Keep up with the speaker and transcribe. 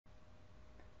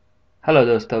Hello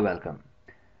दोस्तों, welcome.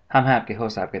 हम हैं आपके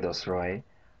होस्ट, आपके दोस्त रॉय।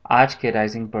 आज के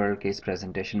राइजिंग पर्ल के इस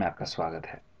प्रेजेंटेशन में आपका स्वागत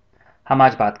है। हम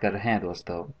आज बात कर रहे हैं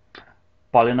दोस्तों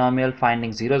polynomial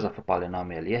finding zeros of a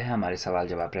polynomial. यह है हमारी सवाल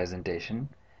जवाब प्रेजेंटेशन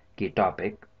की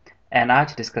टॉपिक। एंड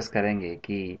आज डिस्कस करेंगे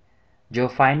कि जो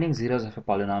finding zeros of a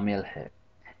polynomial है,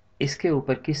 इसके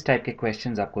ऊपर किस टाइप के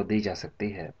क्वेश्चंस आपको दी जा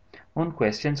सकती है, उन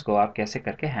क्वेश्चंस को आप कैसे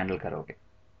करके हैंडल करोगे।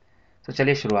 तो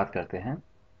चलिए शुरुआत करते हैं।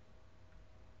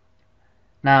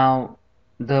 Now,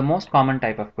 the most common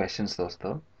type of questions,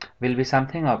 दोस्तों, will be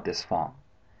something of this form.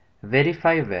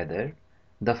 Verify whether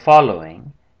the following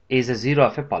is a zero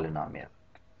of a polynomial.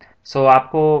 So,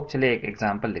 आपको चलिए एक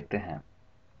एग्जांपल लिखते हैं।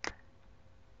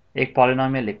 एक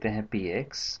पॉलिनोमियल लिखते हैं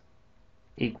px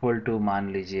इक्वल टू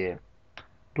मान लीजिए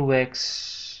 2x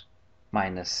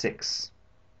माइनस 6।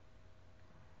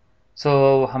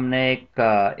 सो हमने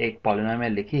एक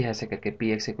पॉलिनोमियल लिखी है ऐसे करके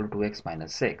px equal to 2x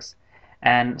minus 6।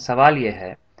 And सवाल ये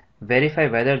है verify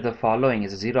whether the following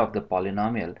is zero of the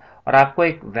polynomial, और आपको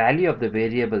एक वैल्यू ऑफ द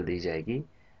वेरिएबल दी जाएगी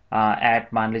एट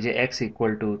मान लीजिए x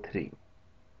इक्वल टू 3।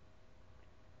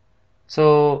 सो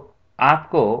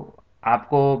आपको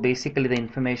आपको बेसिकली द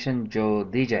इंफॉर्मेशन जो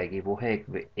दी जाएगी वो है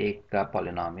एक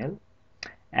पॉलिनोमियल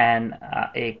and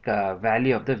एक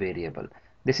value of the variable.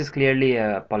 This is clearly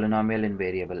a polynomial in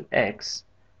variable x,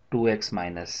 2x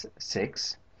minus 6,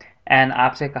 and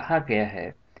आपसे कहा गया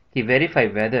है कि verify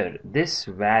whether this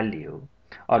value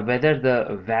or whether the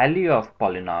value of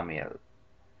polynomial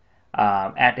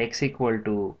at x equal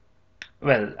to,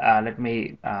 well, let me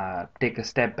take a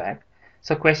step back.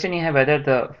 So question ये है whether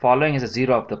the following is a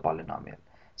zero of the polynomial.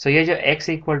 So ये जो x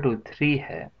equal to 3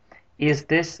 है, is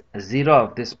this zero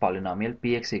of this polynomial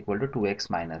px equal to 2x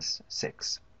minus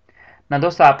 6. ना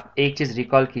दोस्तों, आप एक चीज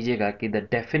रिकॉल कीजिएगा कि the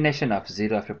definition of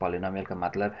zero of a polynomial का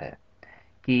मतलब है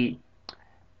कि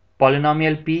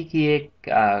पॉलिनोमियल p की एक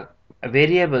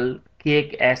वेरिएबल की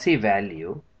एक ऐसी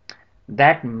value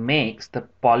that makes the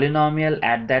polynomial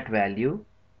at that value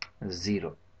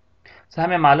zero. सो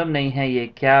हमें मालूम नहीं है ये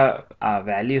क्या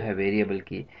वैल्यू है वेरिएबल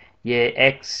की। ये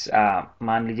x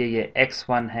मान लीजिए ये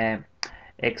x1 है,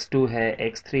 x2 है,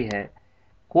 x3 है,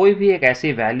 कोई भी एक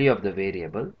ऐसी वैल्यू ऑफ द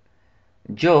वेरिएबल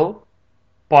जो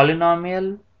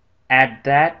polynomial at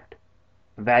that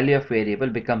value of variable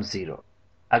become zero.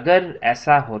 अगर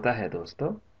ऐसा होता है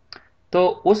दोस्तों, तो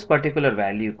उस पर्टिकुलर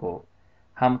वैल्यू को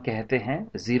हम कहते हैं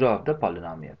जीरो ऑफ द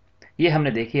पॉलिनोमियल। ये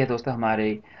हमने देखी है दोस्तों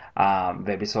हमारे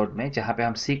वेबिसोड में, जहां पे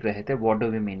हम सीख रहे थे what do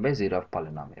we mean by zero of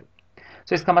polynomial.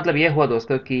 सो इसका मतलब ये हुआ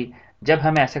दोस्तों कि जब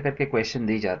हमें ऐसे करके क्वेश्चन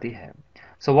दी जाती है,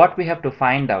 so what we have to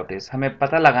find out is, हमें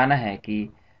पता लगाना है कि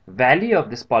value of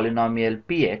this polynomial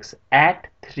px eight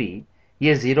 3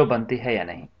 ये जीरो बनती है या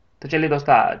नहीं। तो चलिए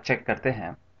दोस्तों चेक करते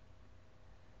हैं।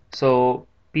 सो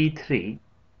p3,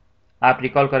 आप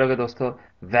रिकॉल करोगे दोस्तों,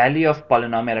 value of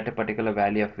polynomial eight a particular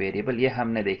value of variable, ये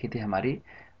हमने देखी थी हमारी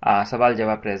सवाल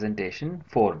जवाब प्रेजेंटेशन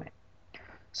 4 में।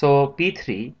 सो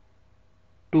p3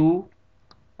 2,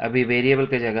 अभी वेरिएबल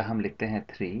की जगह हम लिखते हैं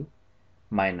 3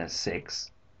 minus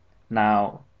 6।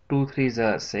 Now 2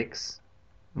 3 6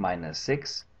 minus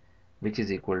 6 which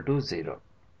is equal to 0।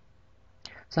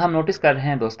 सो हम नोटिस कर रहे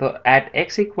हैं दोस्तों eight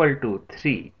x equal to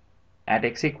 3,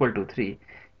 eight x equal to 3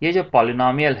 ये जो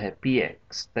पॉलिनोमियल है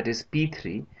px that is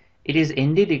p3, it is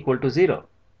Indeed equal to 0।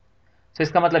 सो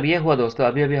इसका मतलब ये हुआ दोस्तों,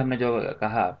 अभी अभी हमने जो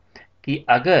कहा कि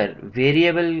अगर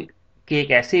वेरिएबल की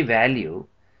एक ऐसी वैल्यू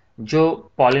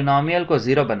जो पॉलिनोमियल को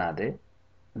जीरो बना दे,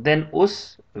 देन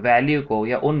उस वैल्यू को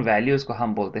या उन वैल्यूज को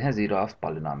हम बोलते हैं zero of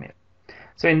polynomial.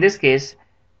 So in this case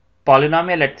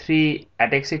polynomial eight 3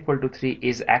 eight x equal to 3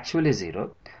 is actually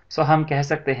zero. सो हम कह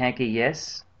सकते हैं कि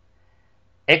yes,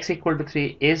 x equal to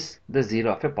 3 is the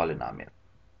zero of a polynomial.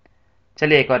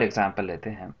 चलिए एक और एग्जांपल लेते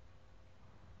हैं।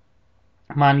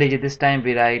 मान लीजिए this time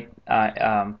we write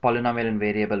polynomial in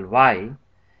variable y,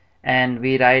 and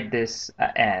we write this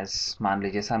as, मान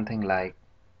लीजिए something like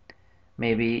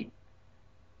maybe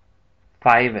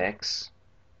 5x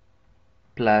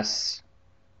plus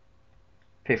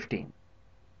 15,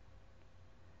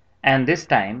 and this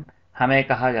time हमें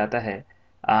कहा जाता है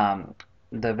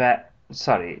the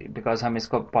sorry, because हम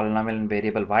इसको polynomial in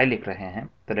variable y लिख रहे हैं,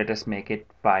 तो let us make it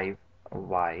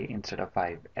 5y instead of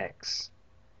 5x।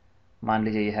 मान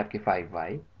लीजिए ये है आपकी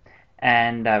 5y,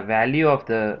 and value of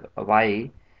the y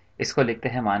इसको लिखते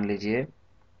हैं मान लीजिए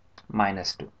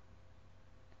 -2।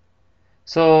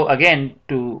 So again,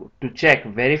 to check,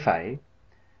 verify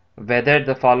whether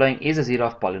the following is a zero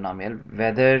of polynomial,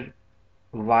 whether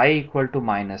y equal to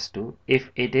 -2,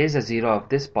 if it is a zero of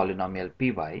this polynomial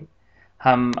py,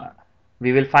 हम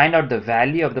we will find out the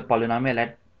value of the polynomial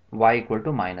at y equal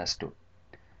to -2।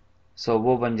 So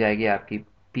वो बन जाएगी आपकी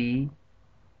p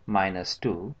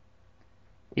 -2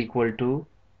 equal to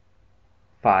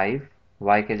 5,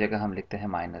 y के जगह हम लिखते हैं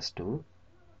 -2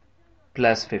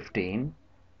 plus 15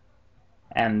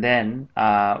 and then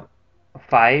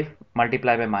 5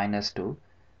 multiplied by -2,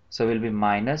 so will be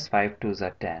minus 5 2s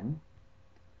are 10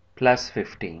 plus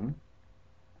 15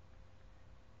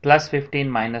 plus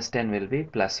 15 minus 10 will be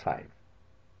plus 5.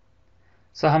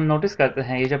 So हम नोटिस करते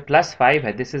हैं ये जो प्लस 5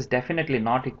 है this is definitely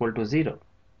not equal to 0,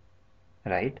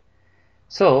 right.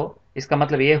 सो इसका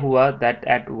मतलब ये हुआ that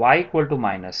at y equal to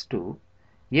 -2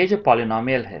 ये जो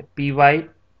पॉलिनोमियल है py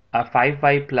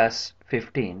 5y plus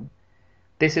 15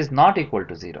 this is not equal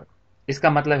to 0. इसका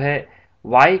मतलब है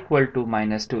y equal to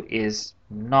 -2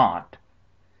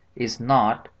 is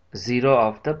not 0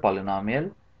 of the polynomial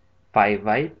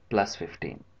 5y plus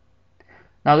 15.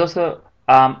 Now दोस्तों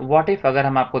what if अगर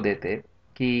हम आपको देते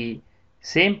कि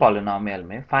सेम पॉलिनोमियल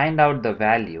में find out the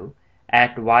value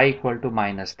eight y equal to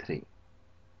 -3,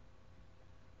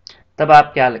 तब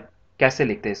आप कैसे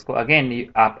लिखते इसको.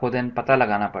 अगेन आपको देन पता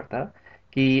लगाना पड़ता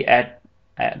कि at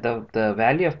the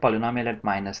value of polynomial eight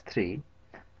 -3,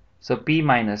 so p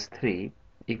 -3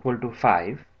 equal to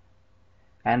 5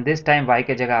 and this time y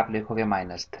के जगह आप लिखोगे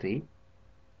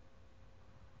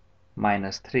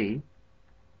 -3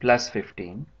 plus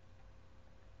 15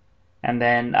 and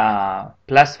then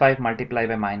plus 5 multiplied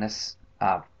by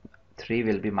 -3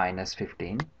 will be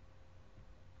 -15,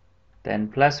 then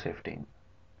plus 15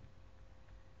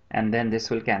 and then this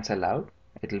will cancel out,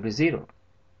 it will be 0.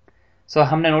 So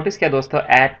हमने notice किया दोस्तों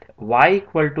at y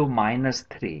equal to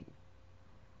 -3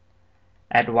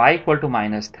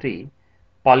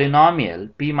 polynomial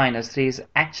p -3 is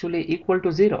actually equal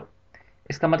to 0.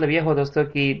 इसका मतलब ये हो दोस्तों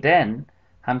कि then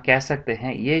हम कह सकते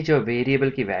हैं ये जो वेरिएबल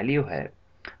की वैल्यू है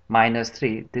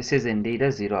 -3 this is indeed a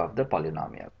 0 of the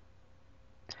polynomial.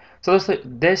 सो दोस्तों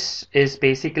this is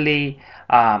basically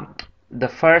the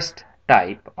first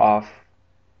type of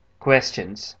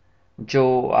questions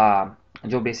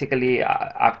जो बेसिकली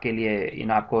आपके लिए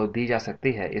आपको दी जा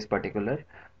सकती है इस पर्टिकुलर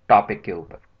टॉपिक के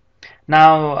ऊपर.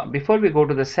 Now before we go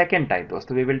to the second type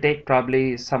दोस्तों we will take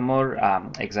probably some more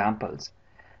examples.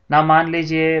 ना मान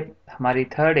लीजिए हमारी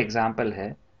थर्ड एग्जाम्पल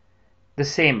है the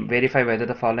same verify whether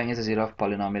the following is 0 of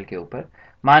polynomial के ऊपर.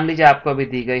 मान लीजिए आपको अभी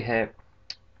दी गई है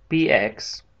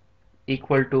px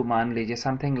इक्वल टू मान लीजिए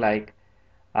something like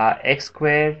x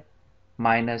square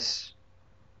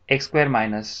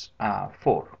minus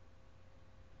 4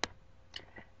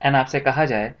 and आपसे कहा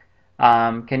जाए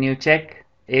can you check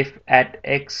if at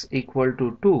x equal to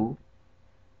 2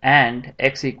 and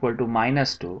x equal to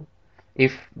 -2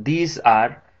 if these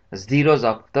are zeros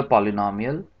of the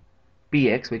polynomial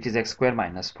px which is x square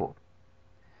minus 4.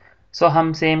 So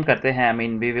हम same करते हैं. I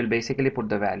mean we will basically put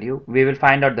the value, we will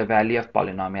find out the value of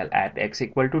polynomial at x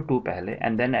equal to 2 पहले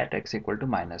and then at x equal to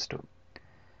 -2.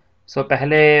 So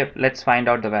पहले let's find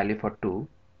out the value for 2.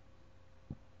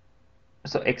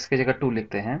 So x की जगह 2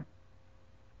 लिखते हैं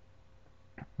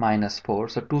 -4.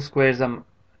 So 2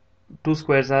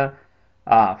 squares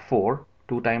are 4.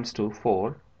 2 times 2 4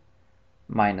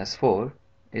 -4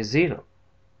 is 0.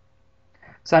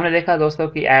 So हमने देखा दोस्तों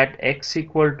कि at x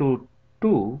equal to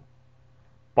 2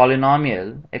 polynomial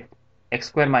x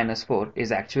square minus 4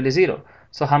 is actually 0.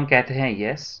 So हम कहते हैं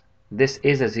yes, this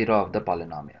is a 0 of the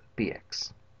polynomial px.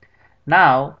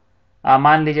 Now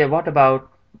मान लीजिए what about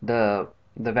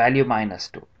the value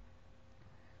 -2.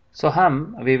 So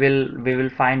we will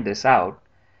find this out.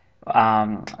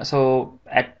 So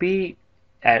at p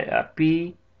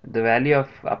the value of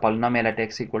a polynomial at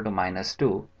x equal to -2,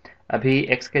 अभी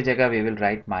x के जगह we will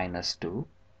write -2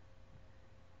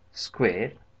 square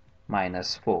minus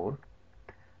 4.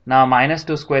 Now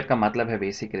 -2 square का मतलब है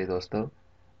basically दोस्तों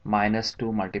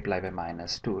 -2 multiplied by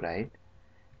 -2, right?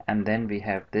 And then we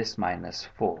have this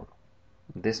 -4.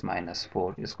 This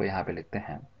 -4 इसको यहाँ पे लिखते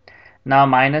हैं. Now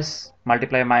minus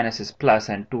multiply minus is plus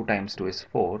and 2 times 2 is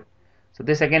 4. So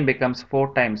this again becomes 4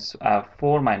 times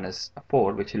 4 minus 4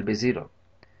 which will be 0.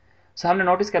 So हमने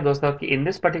नोटिस किया दोस्तों कि in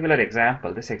this particular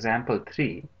example, this example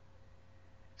 3,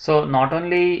 so not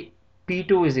only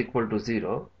p2 is equal to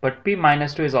 0 but p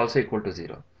minus 2 is also equal to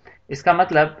 0. इसका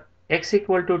मतलब x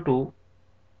equal to 2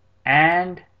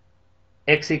 and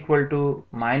x equal to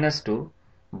 -2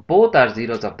 both are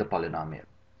zeros of the polynomial.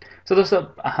 So दोस्तों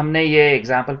हमने ये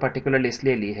example particularly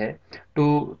इसलिए ली है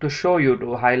to show you,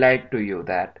 to highlight to you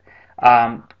that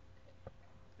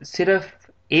सिर्फ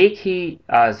एक ही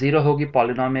zero होगी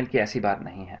पॉलिनोमियल की ऐसी बात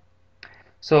नहीं है.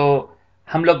 सो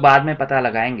हम लोग बाद में पता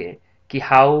लगाएंगे कि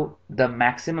how the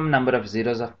maximum number of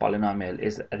zeros of polynomial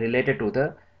is related to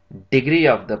the degree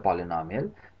of the polynomial.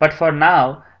 But for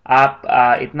now आप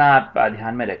इतना आप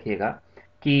ध्यान में रखिएगा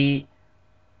कि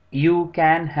you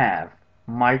can have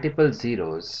multiple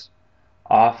zeros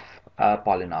of a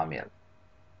polynomial.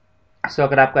 So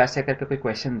अगर आपको ऐसे करके कोई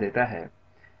क्वेश्चन देता है,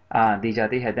 दी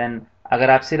जाती है, देन अगर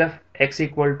आप सिर्फ x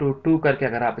इक्वल टू 2 करके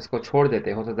अगर आप इसको छोड़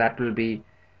देते हो तो that will be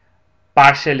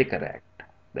partially correct.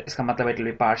 इसका मतलब it will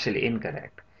be partially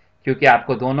incorrect, क्योंकि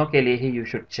आपको दोनों के लिए ही you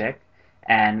should check.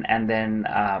 And then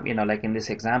like in this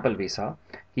example we saw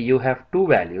you have two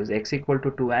values x equal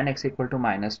to 2 and x equal to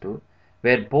minus 2,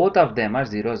 where both of them are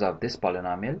zeros of this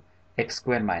polynomial x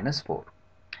square minus 4.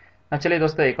 now चलिए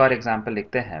दोस्तों एक और example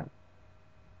लिखते हैं.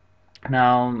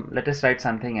 now let us write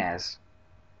something as,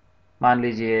 मान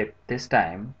लीजिए this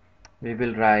time we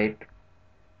will write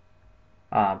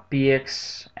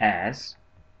px as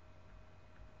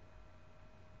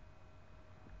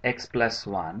x plus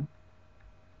 1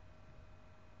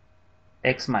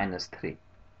 x minus 3,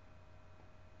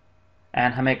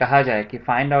 and हमें कहा जाए कि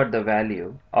फाइंड आउट द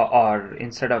वैल्यू, और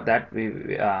इंस्टेड ऑफ दैट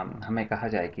हमें कहा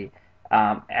जाए कि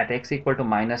eight x equal to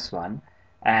minus 1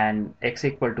 and x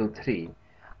equal to 3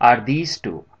 are these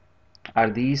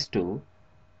two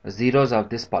zeros of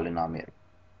this polynomial.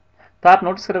 तो आप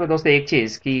नोटिस करोगे दोस्तों एक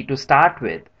चीज कि to start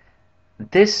with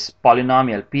this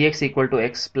polynomial px equal to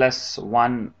x plus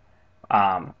 1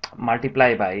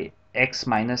 multiply by x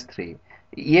minus 3,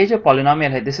 ये जो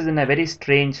polynomial है, this is in a very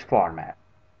strange format,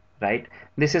 right?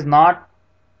 This is not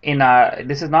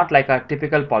like a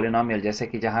typical polynomial, जैसे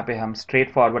कि जहाँ पे हम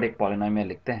straight forward एक polynomial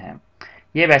लिखते हैं,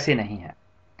 ये वैसी नहीं है.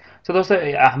 So दोस्तों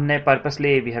हमने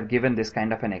purposely we have given this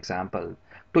kind of an example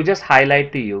to just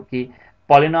highlight to you कि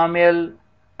polynomial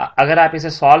अगर आप इसे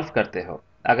solve करते हो,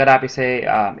 अगर आप इसे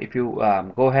if you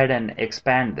go ahead and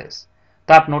expand this,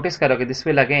 तो आप notice करोगे this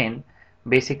will again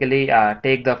basically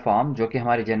take the form जो कि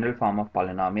हमारी general form of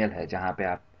polynomial है, जहाँ पे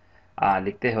आप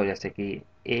लिखते हो जैसे कि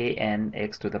an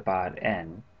x to the power n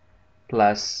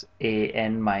plus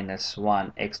an minus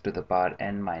 1 x to the power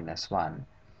n minus 1.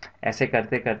 ऐसे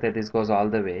करते करते this goes all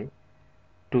the way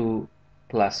to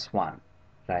plus 1,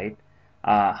 right?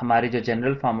 हमारी जो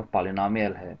general form of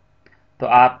polynomial है, तो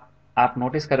आप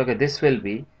नोटिस करोगे this will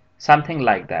be something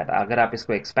like that. अगर आप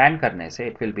इसको एक्सपैंड करने से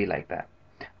it will be like that.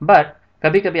 But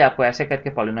कभी कभी आपको ऐसे करके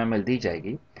पॉलिनोमियल दी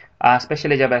जाएगी,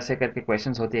 स्पेशली जब ऐसे करके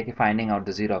क्वेश्चंस होती है कि finding out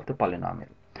the zero of the polynomial.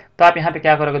 तो आप यहाँ पे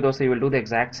क्या करोगे दोस्तों, you will do the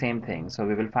exact same thing. So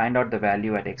we will find out the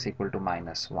value eight x equal to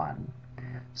minus 1.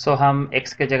 सो हम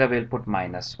x के जगह will put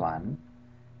minus 1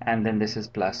 and then this is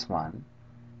plus 1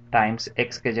 times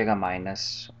x के जगह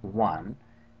minus 1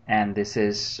 and this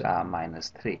is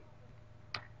minus 3.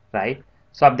 right?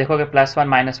 So आप देखोगे plus 1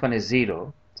 minus 1 is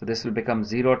 0, so this will become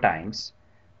 0 times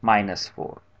minus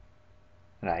 4,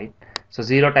 right? So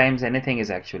 0 times anything is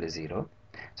actually 0.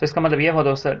 So इसका मतलब ये हो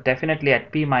दोस्तों, definitely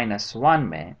at p minus 1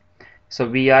 में, so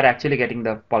we are actually getting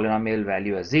the polynomial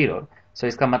value as 0. So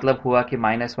इसका मतलब हुआ कि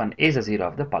minus 1 is a zero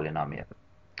of the polynomial.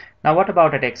 Now what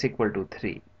about at x equal to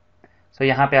 3? So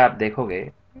यहाँ पे आप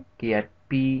देखोगे कि at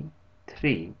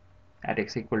p3 at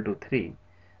x equal to 3,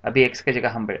 अभी x के जगह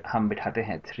हम बिठाते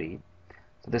हैं 3.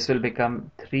 So this will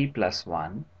become 3 plus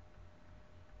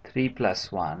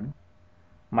 1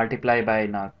 multiply by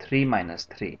now 3 minus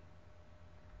 3.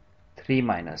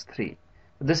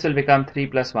 So this will become 3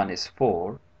 plus 1 is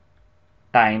 4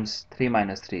 times 3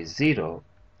 minus 3 is 0.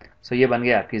 So ये बन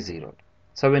गया आपकी 0.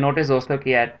 So we notice दोस्तों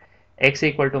कि at x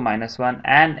equal to minus 1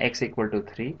 and x equal to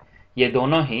 3, ये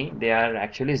दोनों ही they are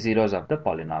actually zeros of the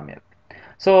polynomial.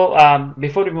 So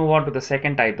before we move on to the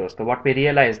second type दोस्तों, what we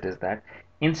realized is that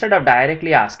instead of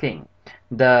directly asking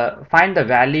find the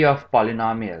value of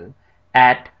polynomial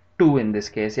at 2 in this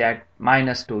case, या at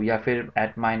minus 2 या फिर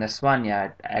at minus 1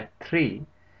 या at 3,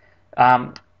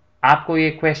 आपको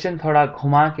ये question थोड़ा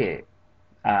घुमा के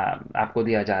आपको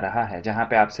दिया जा रहा है, जहाँ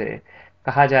पे आपसे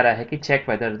कहा जा रहा है कि check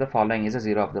whether the following is a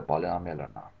zero of the polynomial or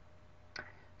not.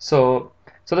 So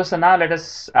now let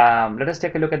us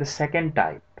take a look at the second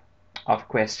type of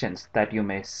questions that you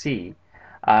may see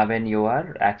when you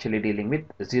are actually dealing with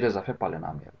zeros of a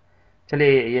polynomial.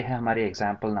 चलिए ये है हमारी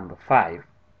example number 5.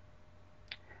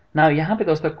 Now यहाँ पे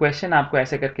दोस्तों question आपको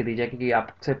ऐसे करके दी जाएगी कि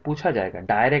आपसे पूछा जाएगा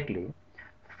directly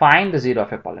find the zero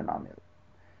of a polynomial.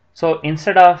 So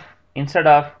instead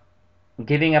of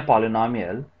giving a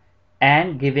polynomial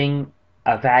and giving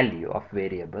a value of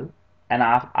variable and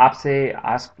आपसे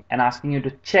asking you to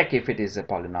check if it is a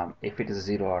polynomial, if it is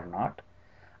zero और not,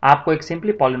 आपको एक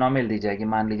simply polynomial दी जाएगी.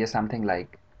 मान लीजिए something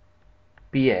like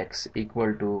px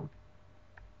equal to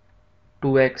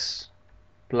 2x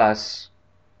plus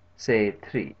से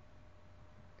 3,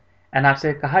 and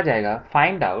आपसे कहा जाएगा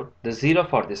find out the zero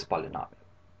for this polynomial.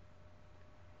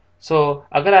 सो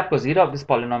अगर आपको जीरो ऑफ दिस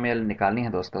पॉलिनोमियल निकालनी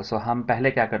है दोस्तों, सो हम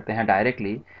पहले क्या करते हैं,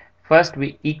 directly first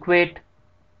we equate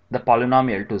the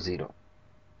polynomial to zero.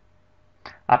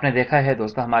 आपने देखा है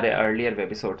दोस्तों हमारे अर्लियर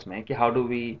एपिसोड्स में कि how do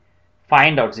we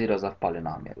find out zeros of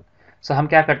polynomial. सो हम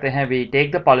क्या करते हैं, we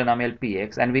take the polynomial P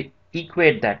x and we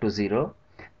equate that to zero.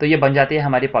 तो ये बन जाती है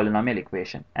हमारी polynomial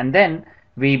equation and then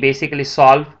we basically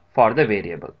solve for the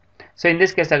variable. So in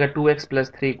this case अगर 2x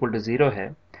प्लस 3 इक्वल टू 0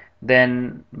 है,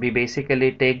 then we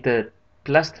basically take the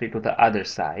plus 3 to the other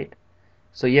side.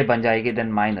 सो ये बन जाएगी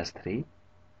then -3,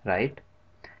 right?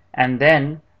 And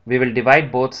then we will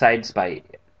divide both sides by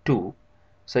 2।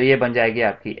 सो ये बन जाएगी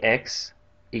आपकी x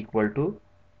equal to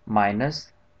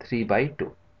 -3/2।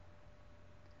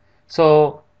 So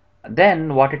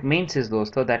then what it means is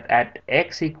दोस्तों that at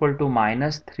x equal to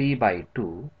 -3/2,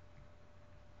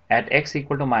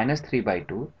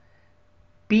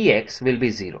 px will be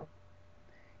 0.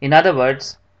 In other words,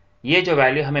 ये जो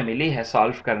वैल्यू हमें मिली है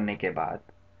solve करने के बाद,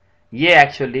 ये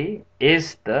actually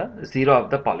is the zero of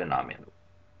the polynomial.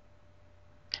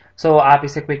 सो आप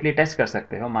इसे क्विकली टेस्ट कर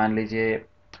सकते हो। मान लीजिए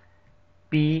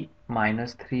p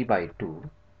 -3/2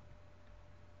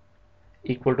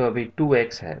 इक्वल टू अभी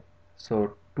 2x है। सो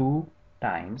 2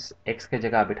 टाइम्स x के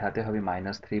जगह आप बिठाते हो अभी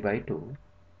 -3/2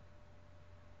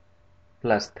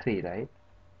 प्लस 3, राइट?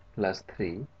 प्लस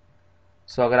 3।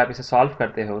 सो अगर आप इसे सॉल्व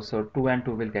करते हो, सो 2 and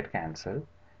 2 will get cancelled,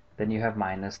 then you have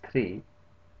 -3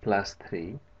 plus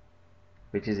 3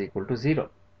 which is equal to 0।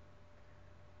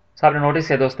 सो आपने नोटिस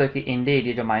किया दोस्तों कि इंडीड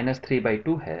ये जो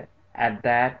 -3/2 है, at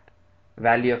that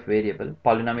value of variable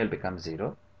polynomial become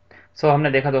 0। सो हमने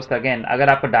देखा दोस्तों, अगेन अगर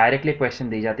आपको डायरेक्टली क्वेश्चन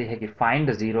दी जाती है कि फाइंड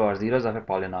द जीरो और जीरोज ऑफ ए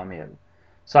पॉलिनोमियल,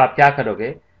 सो आप क्या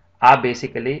करोगे, आप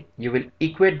basically you will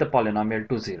equate the polynomial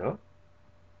to 0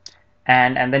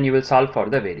 and then you will solve for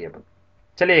the variable.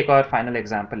 चलिए एक और फाइनल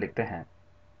एग्जाम्पल लिखते हैं।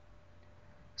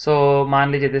 सो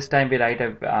मान लीजिए this time we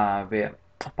write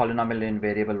polynomial in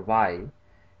variable y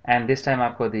and this time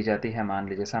आपको दी जाती है, मान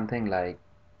लीजिए something like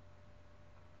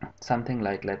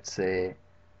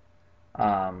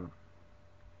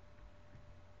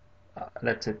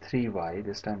let's say 3y,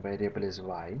 this time variable is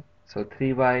y, so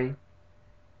 3y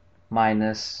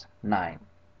minus 9।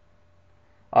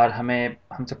 और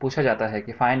हमसे पूछा जाता है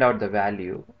कि फाइंड आउट द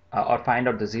वैल्यू और find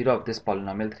out the zero of this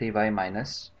polynomial 3y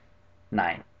minus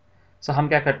 9। सो हम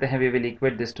क्या करते हैं, we will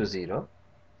equate this to 0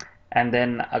 and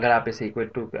then अगर आप इसे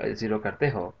इक्वेट टू 0 करते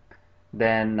हो,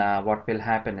 then what will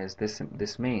happen is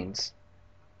this means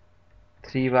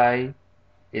 3y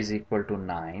is equal to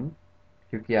 9,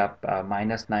 क्योंकि आप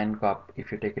 -9 को आप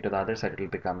if you take it to the other side it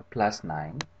will become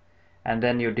 +9, and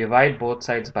then you divide both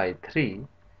sides by 3,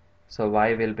 so y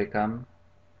will become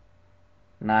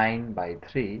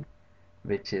 9/3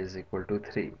 which is equal to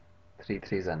 3। 3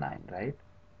 3s are 9, right?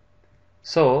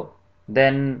 So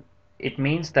then it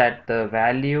means that the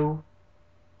value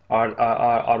or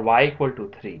y equal to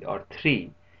 3 or 3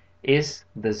 is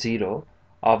the zero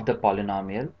of the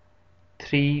polynomial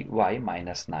 3y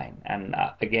minus 9। and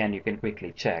again you can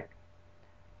quickly check,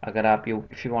 agar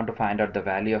if you want to find out the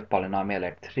value of polynomial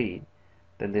at 3,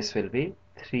 then this will be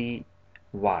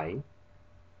 3y,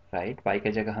 right? y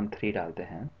के जगह हम 3 डालते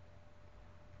हैं,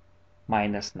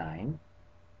 minus 9,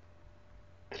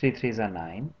 3 3s are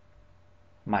 9,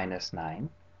 minus 9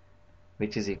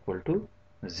 which is equal to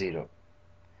 0।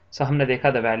 So हमने देखा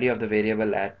the value of the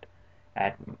variable at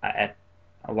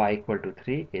y equal to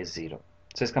 3 is 0।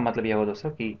 So इसका मतलब यह हुआ दोस्तों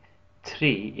कि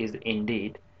 3 is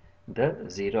indeed the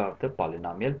zero of the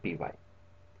polynomial py।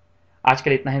 आज के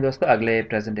लिए इतना ही दोस्तों, अगले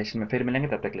प्रेजेंटेशन में फिर मिलेंगे,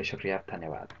 तब तक के लिए शुक्रिया,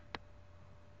 धन्यवाद।